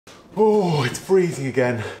Oh, it's freezing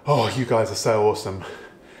again. Oh, you guys are so awesome.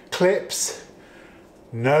 Clips,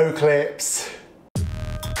 no clips.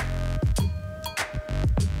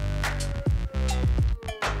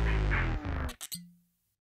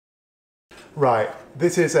 Right,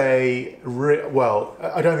 this is well,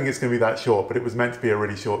 I don't think it's going to be that short, but it was meant to be a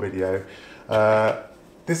really short video.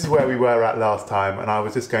 This is where we were at last time, and I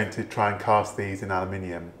was just going to try and cast these in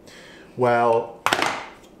aluminium. Well,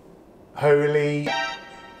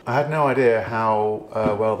 I had no idea how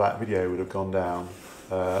well that video would have gone down.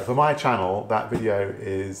 For my channel, that video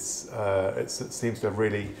it seems to have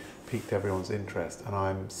really piqued everyone's interest, and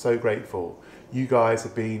I'm so grateful. You guys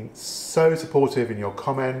have been so supportive in your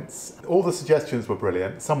comments. All the suggestions were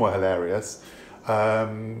brilliant. Some were hilarious.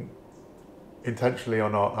 Intentionally or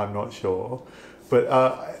not, I'm not sure.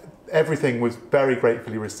 But everything was very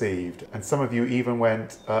gratefully received. And some of you even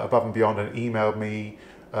went above and beyond and emailed me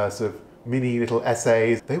sort of mini little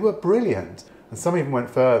essays. They were brilliant. And some even went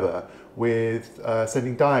further with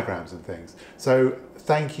sending diagrams and things. So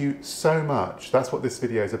thank you so much. That's what this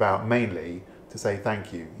video is about, mainly to say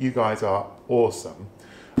thank you. You guys are awesome.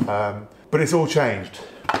 But it's all changed.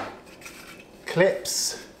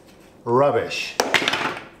 Clips, rubbish.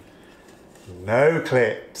 No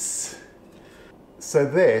clips. So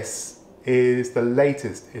this is the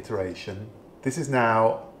latest iteration. This is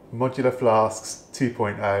now Modular Flasks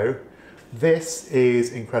 2.0. This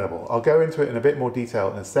is incredible. I'll go into it in a bit more detail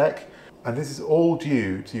in a sec, and this is all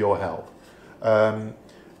due to your help.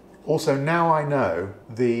 Also, now I know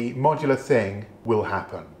the modular thing will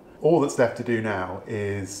happen. All that's left to do now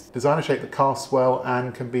is design a shape that casts well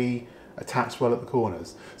and can be attached well at the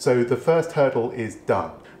corners. So the first hurdle is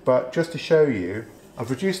done. But just to show you,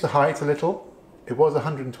 I've reduced the height a little. It was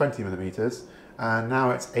 120 millimeters, and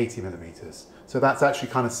now it's 80 millimeters. So that's actually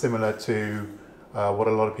kind of similar to what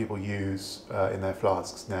a lot of people use in their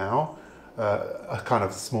flasks now, a kind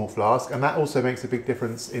of small flask. And that also makes a big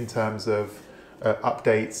difference in terms of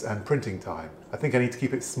updates and printing time. I think I need to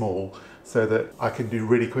keep it small so that I can do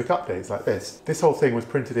really quick updates like this. This whole thing was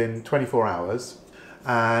printed in 24 hours,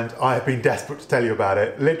 and I have been desperate to tell you about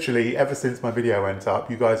it. Literally, ever since my video went up,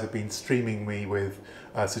 you guys have been streaming me with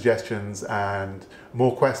suggestions and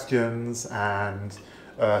more questions and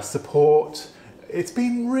support. It's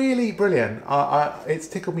been really brilliant. It's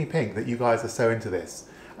tickled me pink that you guys are so into this,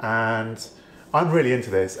 and I'm really into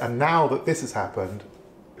this. And now that this has happened,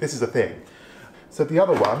 this is a thing. So the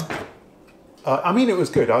other one, I mean, it was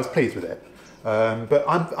good. I was pleased with it. But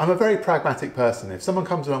I'm a very pragmatic person. If someone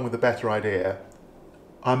comes along with a better idea,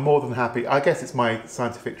 I'm more than happy. I guess it's my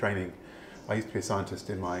scientific training. I used to be a scientist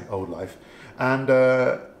in my old life. And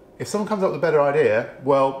if someone comes up with a better idea,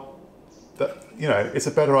 well, you know, it's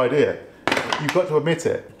a better idea. You've got to admit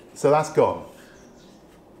it. So that's gone.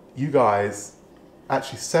 You guys,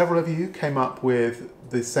 actually several of you came up with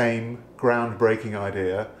the same groundbreaking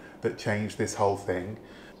idea that changed this whole thing.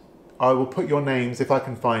 I will put your names, if I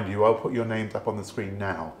can find you, I'll put your names up on the screen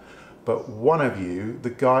now. But one of you,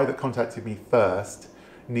 the guy that contacted me first,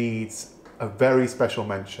 needs a very special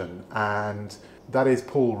mention, and that is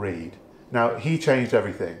Paul Reed. Now, he changed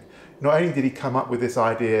everything. Not only did he come up with this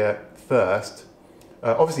idea first,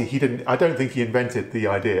 obviously he didn't, I don't think he invented the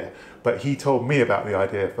idea, but he told me about the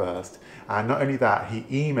idea first. And not only that, he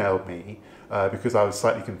emailed me because I was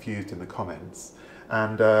slightly confused in the comments.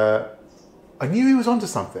 And I knew he was onto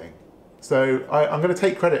something. So I'm going to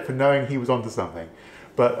take credit for knowing he was onto something.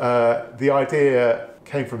 But the idea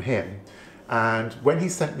came from him. And when he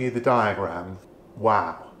sent me the diagram,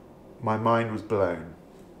 wow, my mind was blown.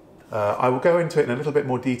 I will go into it in a little bit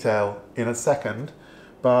more detail in a second,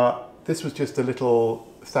 but this was just a little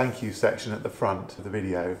thank you section at the front of the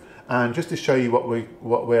video. And just to show you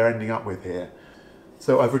what we're ending up with here.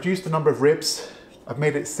 So I've reduced the number of ribs. I've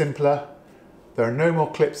made it simpler. There are no more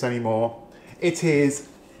clips anymore. It is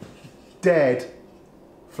dead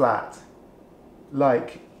flat,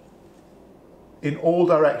 like in all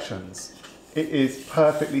directions. It is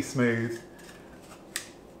perfectly smooth.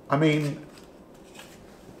 I mean,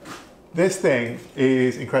 this thing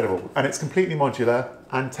is incredible, and it's completely modular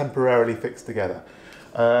and temporarily fixed together.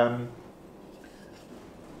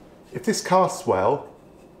 If this casts well,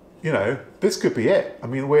 you know, this could be it. I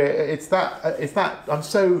mean, I'm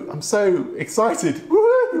so excited.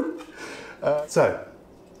 Woo! So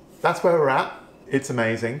that's where we're at. It's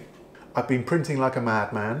amazing. I've been printing like a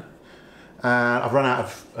madman, and I've run out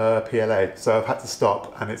of PLA, so I've had to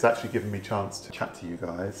stop, and it's actually given me a chance to chat to you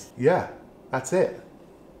guys. Yeah, that's it.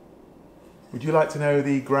 Would you like to know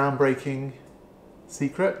the groundbreaking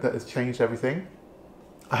secret that has changed everything?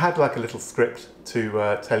 I had like a little script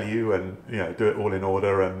to tell you and do it all in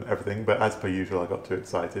order and everything, but as per usual I got too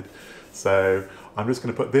excited. So I'm just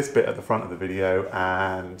going to put this bit at the front of the video,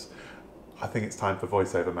 and I think it's time for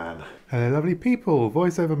voiceover man. Hello lovely people,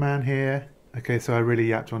 voiceover man here. Okay, so I really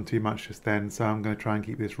yapped on too much just then, so I'm going to try and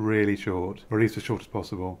keep this really short, or at least as short as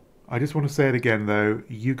possible. I just want to say it again though,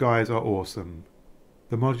 you guys are awesome.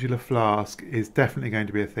 The modular flask is definitely going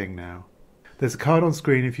to be a thing now. There's a card on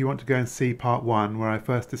screen if you want to go and see part 1 where I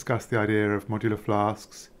first discussed the idea of modular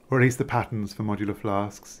flasks, or at least the patterns for modular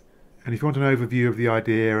flasks. And if you want an overview of the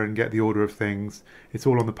idea and get the order of things, it's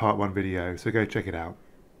all on the part 1 video, so go check it out.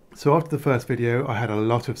 So after the first video I had a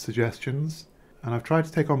lot of suggestions, and I've tried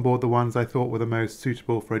to take on board the ones I thought were the most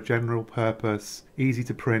suitable for a general purpose, easy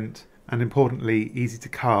to print, and importantly easy to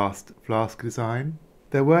cast flask design.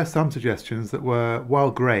 There were some suggestions that were,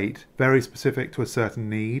 while great, very specific to a certain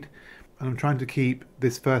need, and I'm trying to keep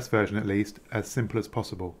this first version at least as simple as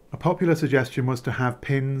possible. A popular suggestion was to have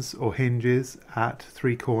pins or hinges at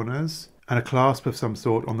 3 corners and a clasp of some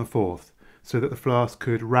sort on the 4th, so that the flask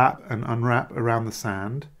could wrap and unwrap around the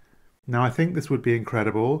sand. Now I think this would be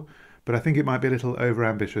incredible, but I think it might be a little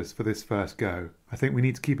overambitious for this first go. I think we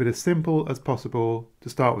need to keep it as simple as possible,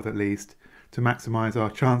 to start with at least, to maximise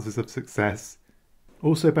our chances of success.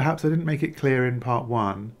 Also, perhaps I didn't make it clear in part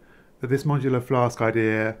 1 that this modular flask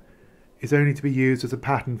idea is only to be used as a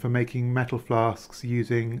pattern for making metal flasks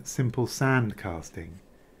using simple sand casting,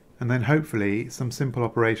 and then hopefully some simple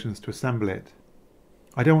operations to assemble it.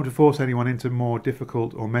 I don't want to force anyone into more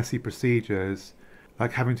difficult or messy procedures,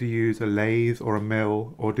 like having to use a lathe or a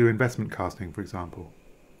mill or do investment casting, for example.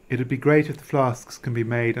 It would be great if the flasks can be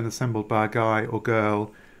made and assembled by a guy or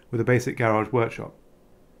girl with a basic garage workshop.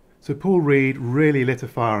 So Paul Reed really lit a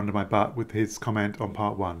fire under my butt with his comment on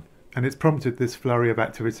part 1. And it's prompted this flurry of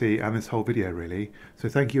activity and this whole video really, so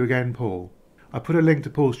thank you again Paul. I put a link to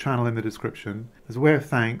Paul's channel in the description. As a way of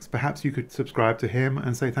thanks, perhaps you could subscribe to him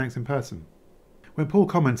and say thanks in person. When Paul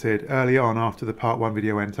commented early on after the part 1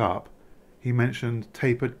 video went up, he mentioned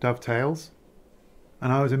tapered dovetails,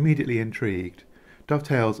 and I was immediately intrigued.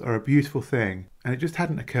 Dovetails are a beautiful thing, and it just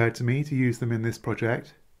hadn't occurred to me to use them in this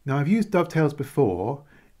project. Now I've used dovetails before,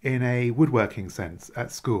 in a woodworking sense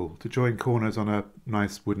at school, to join corners on a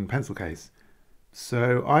nice wooden pencil case.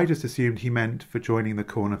 So I just assumed he meant for joining the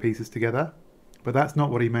corner pieces together, but that's not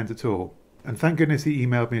what he meant at all. And thank goodness he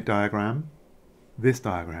emailed me a diagram. This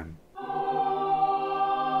diagram.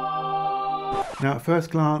 Now at first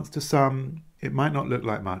glance to some it might not look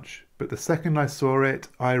like much, but the second I saw it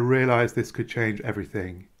I realised this could change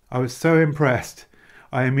everything. I was so impressed.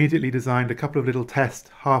 I immediately designed a couple of little test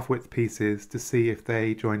half-width pieces to see if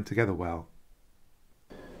they joined together well.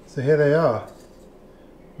 So here they are,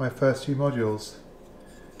 my first 2 modules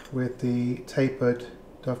with the tapered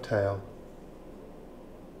dovetail.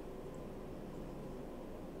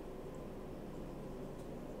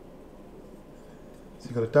 So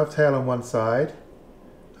you've got a dovetail on one side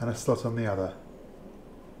and a slot on the other.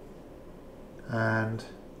 And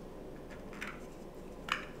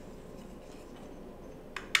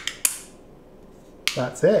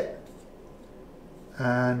that's it.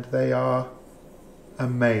 And they are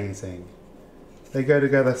amazing. They go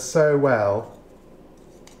together so well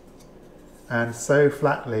and so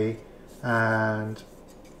flatly and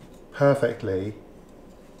perfectly.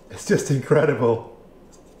 It's just incredible.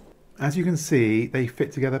 As you can see, they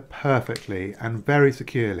fit together perfectly and very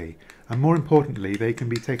securely, and more importantly they can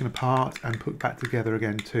be taken apart and put back together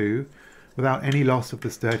again too, without any loss of the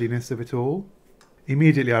sturdiness of it all.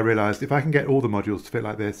 Immediately I realised if I can get all the modules to fit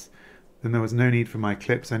like this, then there was no need for my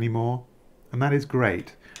clips anymore, and that is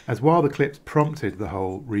great, as while the clips prompted the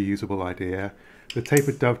whole reusable idea, the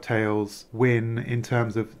tapered dovetails win in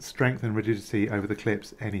terms of strength and rigidity over the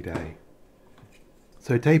clips any day.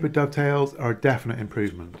 So tapered dovetails are a definite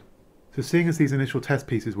improvement. So seeing as these initial test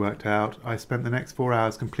pieces worked out, I spent the next 4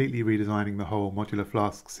 hours completely redesigning the whole modular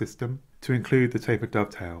flask system to include the tapered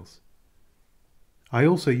dovetails. I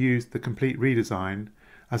also used the complete redesign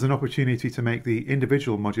as an opportunity to make the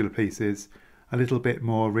individual modular pieces a little bit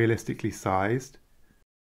more realistically sized.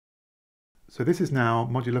 So this is now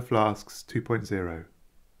Modular Flasks 2.0.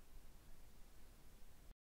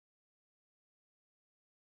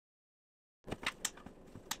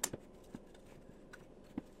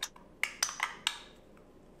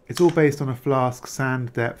 It's all based on a flask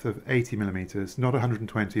sand depth of 80mm, not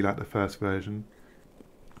 120 like the first version.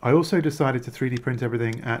 I also decided to 3D print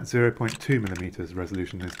everything at 0.2mm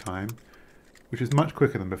resolution this time, which is much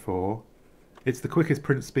quicker than before. It's the quickest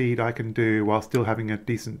print speed I can do while still having a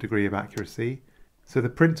decent degree of accuracy, so the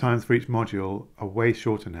print times for each module are way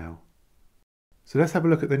shorter now. So let's have a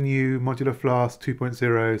look at the new Modular Flasks 2.0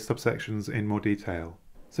 subsections in more detail.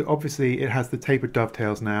 So obviously it has the tapered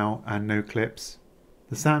dovetails now and no clips.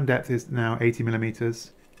 The sand depth is now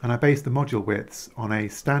 80mm, and I based the module widths on a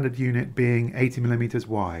standard unit being 80mm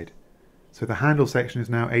wide. So the handle section is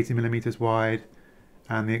now 80mm wide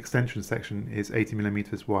and the extension section is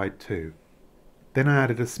 80mm wide too. Then I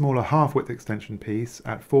added a smaller half-width extension piece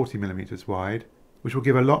at 40mm wide, which will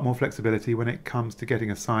give a lot more flexibility when it comes to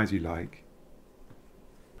getting a size you like.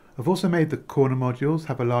 I've also made the corner modules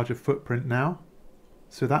have a larger footprint now,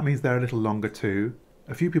 so that means they're a little longer too.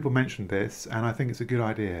 A few people mentioned this, and I think it's a good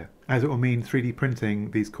idea, as it will mean 3D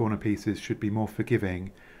printing these corner pieces should be more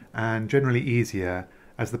forgiving and generally easier,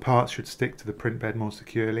 as the parts should stick to the print bed more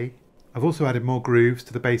securely. I've also added more grooves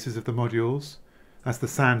to the bases of the modules. That's the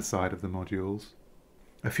sand side of the modules.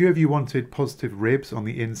 A few of you wanted positive ribs on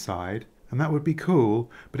the inside, and that would be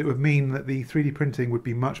cool, but it would mean that the 3D printing would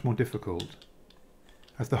be much more difficult,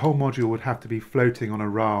 as the whole module would have to be floating on a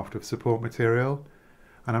raft of support material,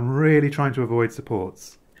 and I'm really trying to avoid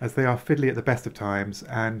supports, as they are fiddly at the best of times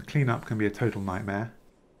and cleanup can be a total nightmare.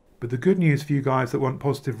 But the good news for you guys that want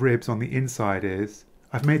positive ribs on the inside is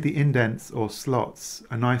I've made the indents or slots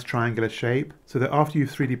a nice triangular shape, so that after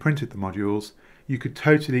you've 3D printed the modules you could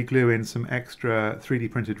totally glue in some extra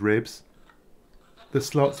 3D printed ribs. The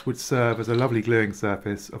slots would serve as a lovely gluing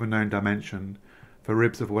surface of a known dimension for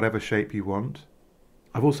ribs of whatever shape you want.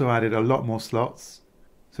 I've also added a lot more slots,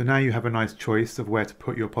 so now you have a nice choice of where to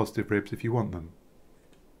put your positive ribs if you want them.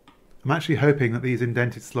 I'm actually hoping that these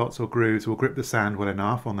indented slots or grooves will grip the sand well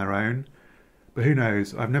enough on their own, but who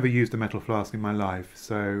knows, I've never used a metal flask in my life,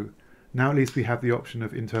 so now at least we have the option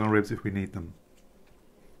of internal ribs if we need them.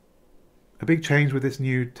 A big change with this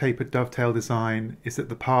new tapered dovetail design is that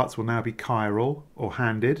the parts will now be chiral or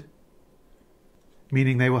handed,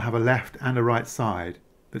 meaning they will have a left and a right side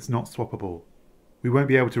that's not swappable. We won't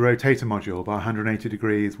be able to rotate a module by 180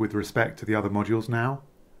 degrees with respect to the other modules now.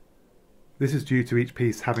 This is due to each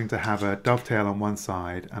piece having to have a dovetail on one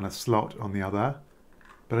side and a slot on the other,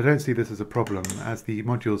 but I don't see this as a problem, as the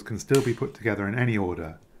modules can still be put together in any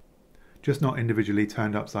order, just not individually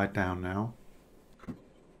turned upside down now.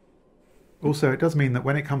 Also, it does mean that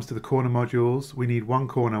when it comes to the corner modules, we need one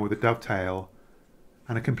corner with a dovetail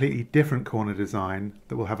and a completely different corner design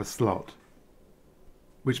that will have a slot,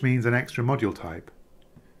 which means an extra module type.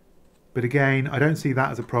 But again, I don't see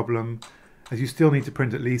that as a problem, as you still need to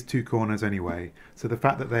print at least two corners anyway, so the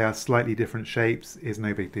fact that they are slightly different shapes is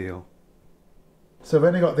no big deal. So I've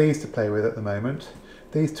only got these to play with at the moment.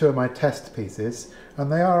 These two are my test pieces,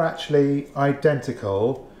 and they are actually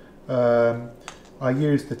identical. I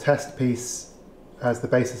used the test piece as the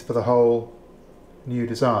basis for the whole new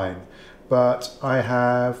design, but I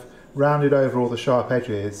have rounded over all the sharp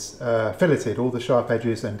edges, filleted all the sharp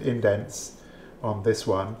edges and indents on this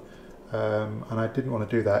one, and I didn't want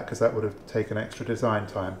to do that because that would have taken extra design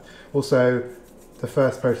time. Also, the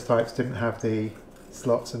first prototypes didn't have the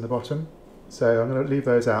slots in the bottom, so I'm going to leave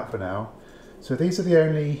those out for now. So these are the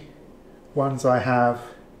only ones I have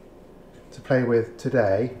to play with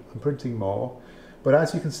today. I'm printing more, but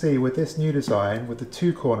as you can see with this new design, with the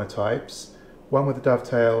two corner types, one with the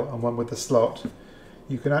dovetail and one with the slot,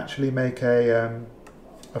 you can actually make a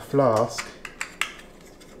flask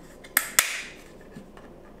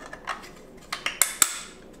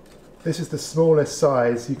This is the smallest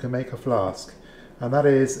size you can make a flask, and that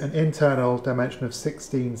is an internal dimension of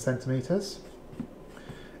 16 centimeters.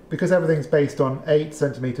 Because everything's based on 8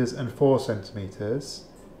 centimeters and 4 centimeters,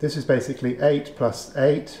 this is basically 8 plus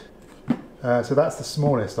 8, so that's the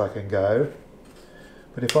smallest I can go.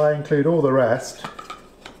 But if I include all the rest,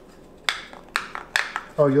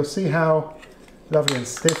 oh, you'll see how lovely and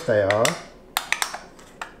stiff they are.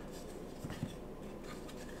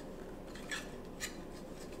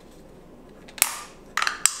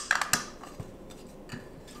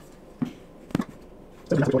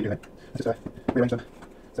 What you do then. Just rearrange them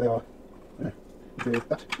so they are, do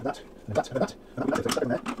that, and that, and that, and that, and that, stuck in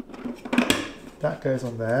there. That goes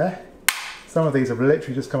on there. Some of these have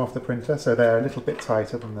literally just come off the printer, so they're a little bit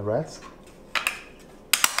tighter than the rest.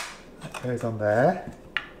 That goes on there.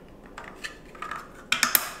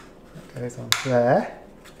 That goes on there.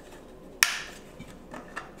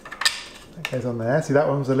 That goes on there. See, that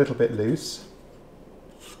one was a little bit loose.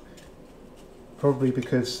 Probably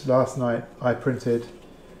because last night I printed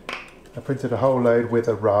a whole load with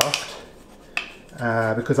a raft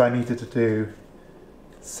because I needed to do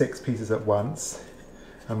 6 pieces at once,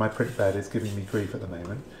 and my print bed is giving me grief at the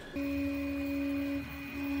moment.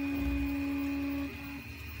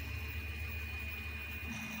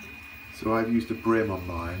 So I've used a brim on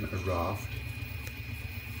mine, a raft.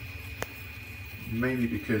 mainly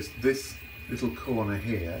because this little corner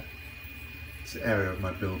here, this area of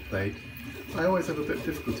my build plate, I always have a bit of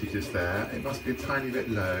difficulty just there. It must be a tiny bit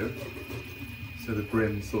low, so the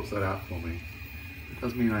brim sorts that out for me. It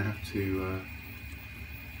does mean I have to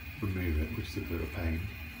remove it, which is a bit of a pain.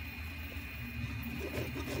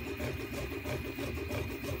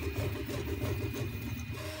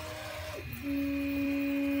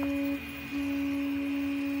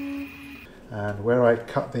 And where I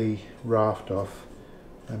cut the raft off,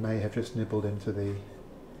 I may have just nibbled into the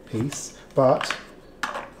piece, but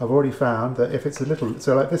I've already found that if it's a little,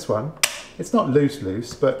 so like this one, it's not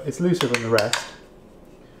loose, but it's looser than the rest.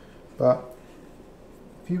 But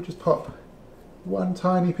if you just pop one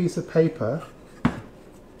tiny piece of paper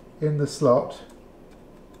in the slot,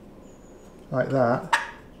 like that,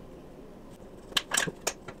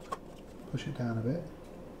 push it down a bit,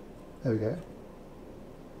 there we go.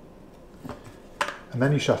 And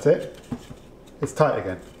then you shut it, it's tight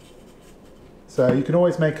again. So you can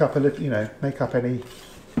always make up a little, make up any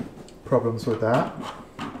problems with that.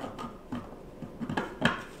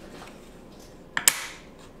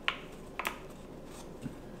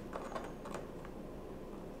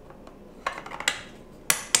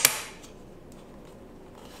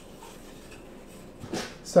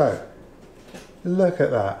 So, look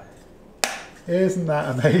at that. Isn't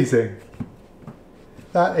that amazing?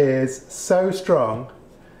 That is so strong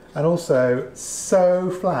and also so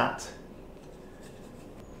flat.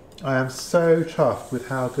 I am so chuffed with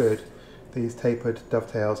how good these tapered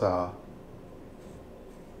dovetails are.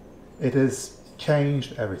 It has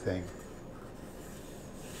changed everything.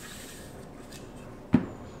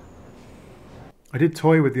 I did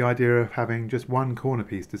toy with the idea of having just one corner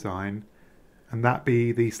piece design and that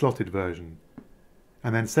be the slotted version,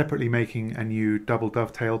 and then separately making a new double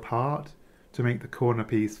dovetail part to make the corner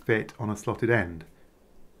piece fit on a slotted end.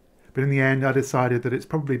 But in the end I decided that it's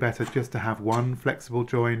probably better just to have one flexible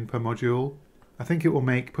join per module. I think it will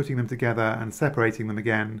make putting them together and separating them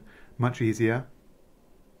again much easier.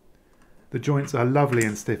 The joints are lovely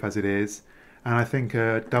and stiff as it is, and I think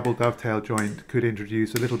a double dovetail joint could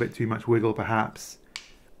introduce a little bit too much wiggle perhaps.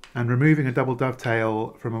 And removing a double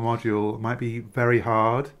dovetail from a module might be very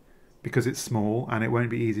hard because it's small and it won't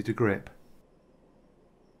be easy to grip.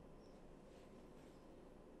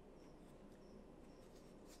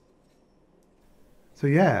 So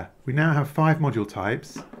yeah, we now have 5 module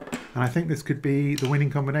types, and I think this could be the winning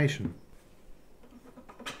combination.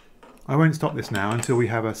 I won't stop this now until we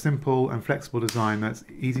have a simple and flexible design that's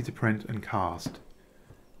easy to print and cast.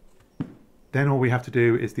 Then all we have to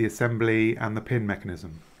do is the assembly and the pin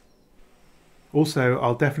mechanism. Also,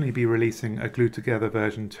 I'll definitely be releasing a glued together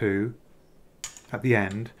version 2 at the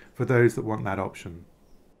end for those that want that option.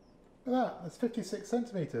 Look at that, that's 56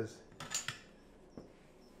 centimetres.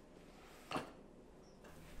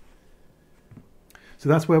 So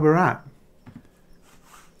that's where we're at.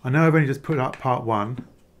 I know I've only just put up part 1,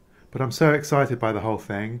 but I'm so excited by the whole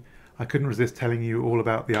thing, I couldn't resist telling you all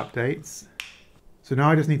about the updates. So now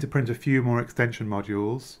I just need to print a few more extension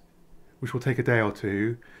modules, which will take a day or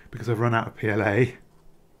two because I've run out of PLA.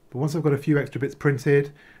 But once I've got a few extra bits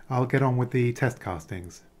printed, I'll get on with the test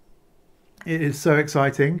castings. It is so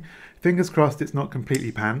exciting. Fingers crossed it's not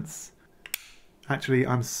completely pants. Actually,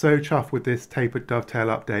 I'm so chuffed with this tapered dovetail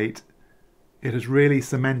update. It has really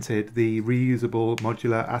cemented the reusable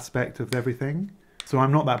modular aspect of everything. So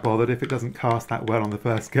I'm not that bothered if it doesn't cast that well on the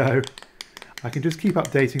first go. I can just keep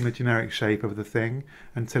updating the generic shape of the thing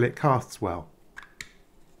until it casts well.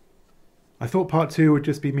 I thought part 2 would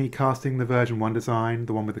just be me casting the version 1 design,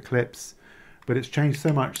 the one with the clips, but it's changed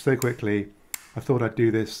so much so quickly, I thought I'd do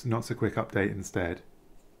this not so quick update instead.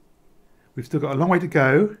 We've still got a long way to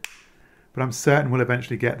go, but I'm certain we'll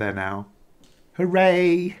eventually get there now.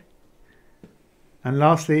 Hooray! And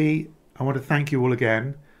lastly, I want to thank you all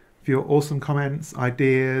again for your awesome comments,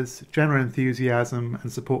 ideas, general enthusiasm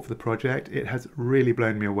and support for the project. It has really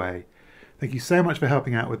blown me away. Thank you so much for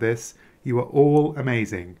helping out with this. You are all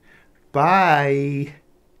amazing. Bye!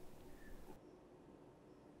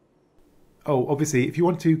 Oh, obviously, if you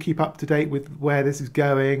want to keep up to date with where this is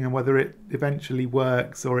going and whether it eventually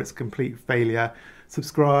works or it's a complete failure,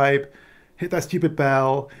 subscribe, hit that stupid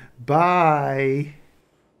bell. Bye!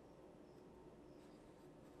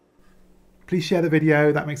 Please share the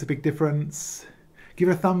video, that makes a big difference. Give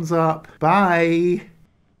it a thumbs up. Bye!